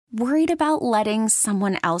Worried about letting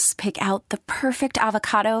someone else pick out the perfect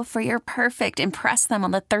avocado for your perfect impress them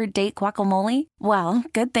on the third date guacamole? Well,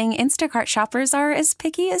 good thing Instacart shoppers are as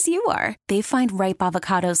picky as you are. They find ripe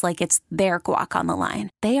avocados like it's their guac on the line.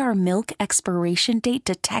 They are milk expiration date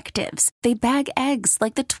detectives. They bag eggs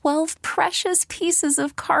like the 12 precious pieces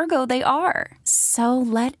of cargo they are. So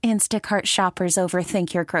let Instacart shoppers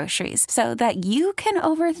overthink your groceries so that you can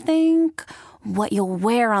overthink what you'll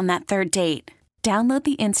wear on that third date. Download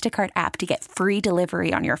the Instacart app to get free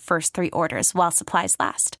delivery on your first 3 orders while supplies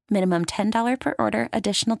last. Minimum $10 per order.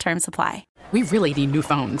 Additional terms apply. We really need new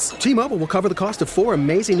phones. T-Mobile will cover the cost of 4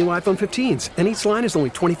 amazing new iPhone 15s, and each line is only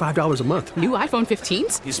 $25 a month. New iPhone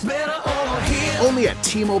 15s? It's better over here. Only at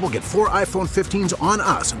T-Mobile, get 4 iPhone 15s on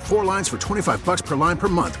us and 4 lines for $25 per line per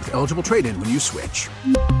month with eligible trade-in when you switch.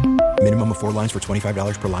 Minimum of 4 lines for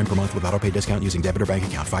 $25 per line per month with autopay discount using debit or bank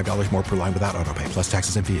account. $5 more per line without autopay, plus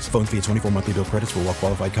taxes and fees. Phone fee at 24 monthly bill credits for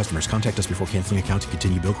well-qualified customers. Contact us before canceling account to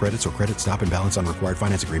continue bill credits or credit stop and balance on required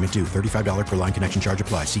finance agreement due. $35 per line connection charge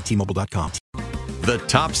applies. See T-Mobile.com. The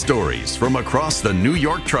top stories from across the New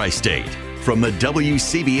York tri-state. From the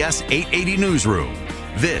WCBS 880 newsroom,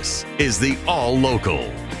 this is the All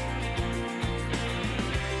Local.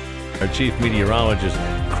 Our chief meteorologist,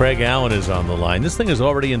 Craig Allen, is on the line. This thing is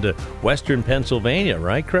already into western Pennsylvania,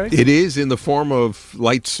 right, Craig? It is in the form of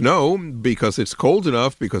light snow because it's cold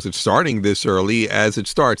enough, because it's starting this early. As it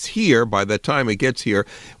starts here, by the time it gets here,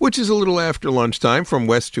 which is a little after lunchtime, from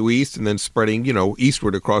west to east and then spreading,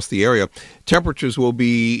 eastward across the area, temperatures will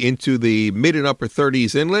be into the mid and upper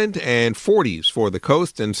 30s inland and 40s for the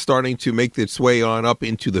coast, and starting to make its way on up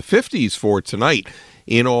into the 50s for tonight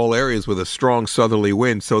in all areas with a strong southerly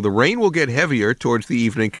wind. So the rain will get heavier towards the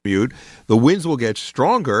evening commute. The winds will get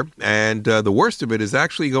stronger, and the worst of it is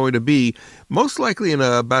actually going to be most likely in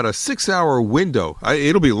about a 6-hour window.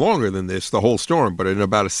 It'll be longer than this, the whole storm, but in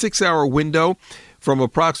about a 6-hour window from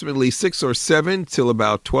approximately 6 or 7 till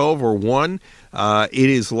about 12 or 1. It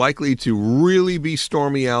is likely to really be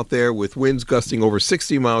stormy out there with winds gusting over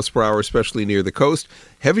 60 miles per hour, especially near the coast.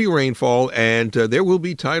 Heavy rainfall, and there will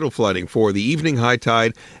be tidal flooding for the evening high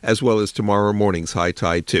tide as well as tomorrow morning's high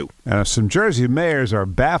tide, too. Some Jersey mayors are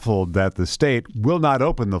baffled that the state will not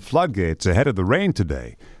open the floodgates ahead of the rain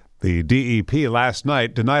today. The DEP last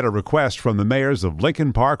night denied a request from the mayors of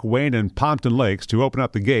Lincoln Park, Wayne, and Pompton Lakes to open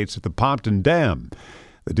up the gates at the Pompton Dam.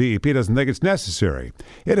 The DEP doesn't think it's necessary.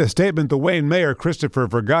 In a statement, the Wayne mayor, Christopher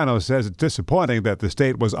Vergano, says it's disappointing that the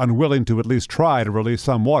state was unwilling to at least try to release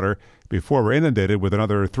some water before we're inundated with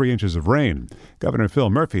another 3 inches of rain. Governor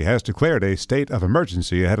Phil Murphy has declared a state of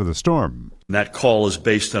emergency ahead of the storm. That call is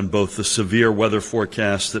based on both the severe weather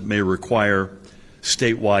forecast that may require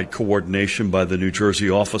statewide coordination by the New Jersey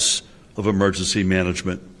Office of Emergency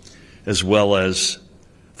Management, as well as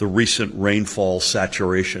the recent rainfall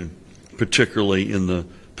saturation, particularly in the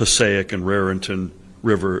Passaic and Raritan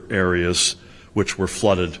River areas, which were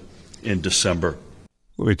flooded in December.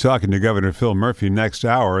 We'll be talking to Governor Phil Murphy next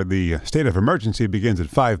hour. The state of emergency begins at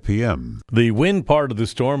 5 p.m. The wind part of the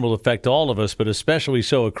storm will affect all of us, but especially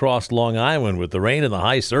so across Long Island with the rain and the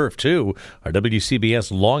high surf, too. Our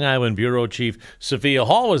WCBS Long Island Bureau Chief Sophia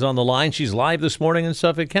Hall is on the line. She's live this morning in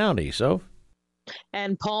Suffolk County. So,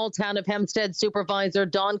 and Paul, Town of Hempstead Supervisor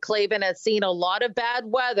Don Clavin has seen a lot of bad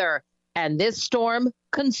weather, and this storm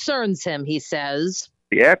concerns him, he says.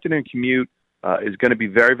 The afternoon commute is going to be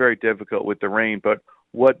very, very difficult with the rain, but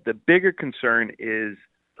what the bigger concern is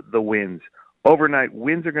the winds. Overnight,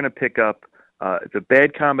 winds are going to pick up. It's a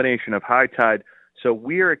bad combination of high tide. So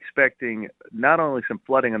we are expecting not only some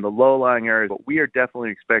flooding in the low-lying areas, but we are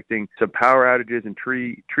definitely expecting some power outages and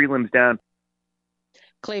tree limbs down.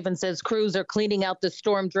 Clavin says crews are cleaning out the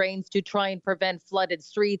storm drains to try and prevent flooded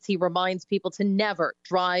streets. He reminds people to never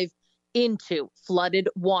drive into flooded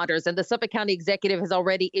waters. And the Suffolk County Executive has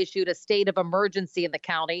already issued a state of emergency in the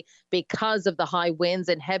county because of the high winds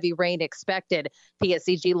and heavy rain expected.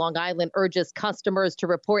 PSEG Long Island urges customers to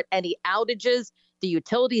report any outages. The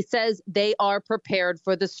utility says they are prepared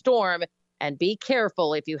for the storm. And be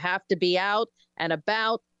careful if you have to be out and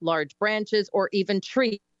about. Large branches or even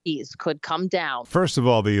trees could come down. First of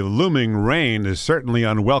all, the looming rain is certainly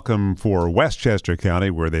unwelcome for Westchester County,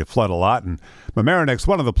 where they flood a lot, and Mamaroneck's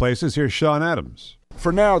one of the places. Here's Sean Adams.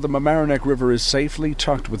 For now, the Mamaroneck River is safely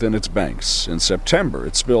tucked within its banks. In September,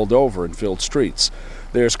 it spilled over and filled streets.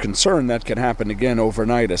 There's concern that can happen again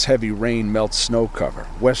overnight as heavy rain melts snow cover.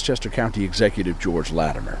 Westchester County Executive George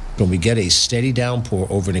Latimer. When we get a steady downpour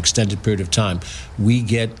over an extended period of time, we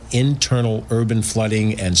get internal urban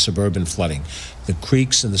flooding and suburban flooding. The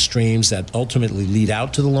creeks and the streams that ultimately lead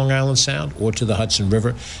out to the Long Island Sound or to the Hudson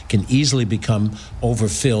River can easily become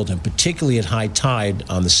overfilled, and particularly at high tide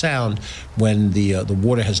on the Sound when the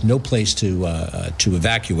water has no place to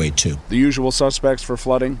evacuate to. The usual suspects for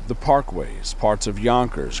flooding: the parkways, parts of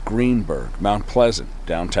Yonkers, Greenburgh, Mount Pleasant,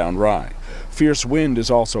 downtown Rye. Fierce wind is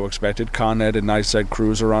also expected. Con Ed and NYSEG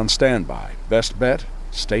crews are on standby. Best bet,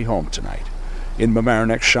 stay home tonight. In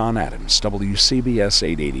Mamaroneck, Sean Adams, WCBS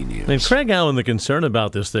 880 News. And Craig Allen, the concern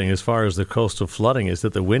about this thing as far as the coastal flooding is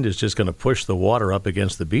that the wind is just going to push the water up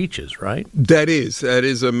against the beaches, right? That is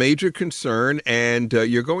a major concern, and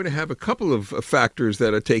you're going to have a couple of factors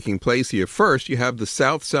that are taking place here. First, you have the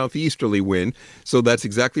southeasterly wind, so that's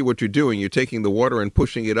exactly what you're doing. You're taking the water and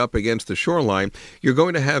pushing it up against the shoreline. You're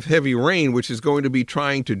going to have heavy rain, which is going to be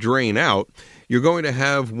trying to drain out. You're going to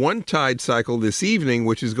have one tide cycle this evening,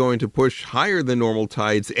 which is going to push higher than normal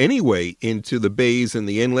tides anyway into the bays and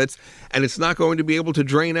the inlets, and it's not going to be able to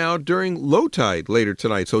drain out during low tide later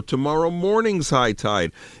tonight. So tomorrow morning's high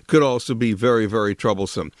tide could also be very, very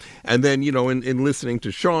troublesome. And then, in listening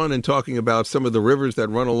to Sean and talking about some of the rivers that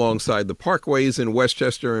run alongside the parkways in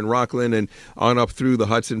Westchester and Rockland and on up through the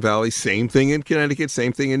Hudson Valley, same thing in Connecticut,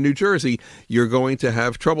 same thing in New Jersey, you're going to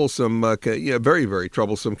have troublesome, very, very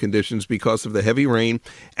troublesome conditions because of the heavy rain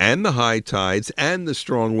and the high tides and the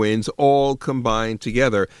strong winds all combined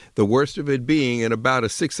together. The worst of it being in about a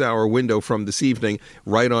 6-hour window from this evening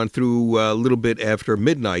right on through a little bit after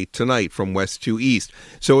midnight tonight from west to east.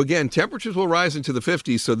 So again, temperatures will rise into the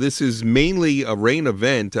 50s, so this is mainly a rain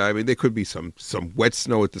event. I mean, there could be some wet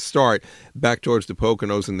snow at the start back towards the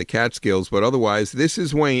Poconos and the Catskills, but otherwise this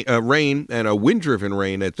is rain and a wind-driven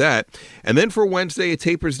rain at that. And then for Wednesday, it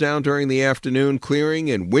tapers down during the afternoon,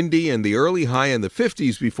 clearing and windy, and the early high in the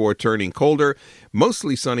 50s before turning colder.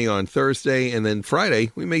 Mostly sunny on Thursday, and then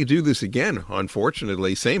Friday, we may do this again,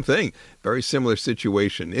 unfortunately. Same thing. Very similar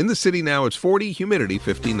situation. In the city now, it's 40, humidity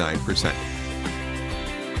 59%.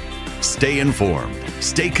 Stay informed.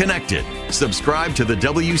 Stay connected. Subscribe to the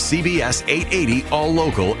WCBS 880 All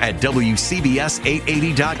Local at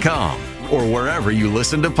WCBS880.com or wherever you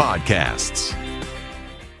listen to podcasts.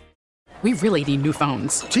 We really need new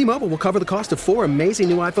phones. T-Mobile will cover the cost of 4 amazing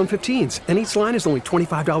new iPhone 15s, and each line is only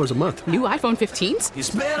 $25 a month. New iPhone 15s?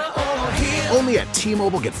 It's better over here. Only at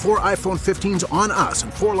T-Mobile, get 4 iPhone 15s on us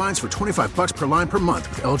and 4 lines for $25 per line per month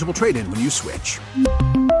with eligible trade-in when you switch.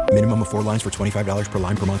 Minimum of 4 lines for $25 per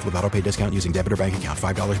line per month with autopay discount using debit or bank account.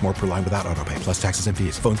 $5 more per line without autopay, plus taxes and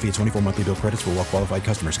fees. Phone fee at 24 monthly bill credits for well-qualified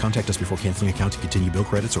customers. Contact us before canceling account to continue bill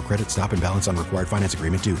credits or credit stop and balance on required finance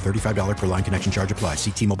agreement due. $35 per line connection charge applies.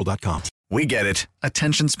 See T-Mobile.com. We get it.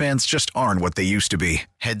 Attention spans just aren't what they used to be.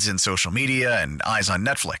 Heads in social media and eyes on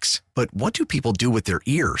Netflix. But what do people do with their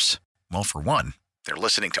ears? Well, for one, they're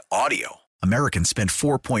listening to audio. Americans spend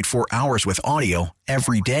 4.4 hours with audio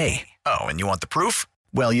every day. Oh, and you want the proof?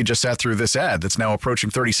 Well, you just sat through this ad that's now approaching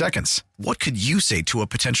 30 seconds. What could you say to a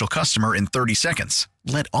potential customer in 30 seconds?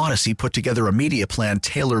 Let Odyssey put together a media plan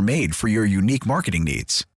tailor-made for your unique marketing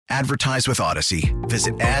needs. Advertise with Odyssey.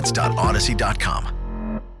 Visit ads.odyssey.com.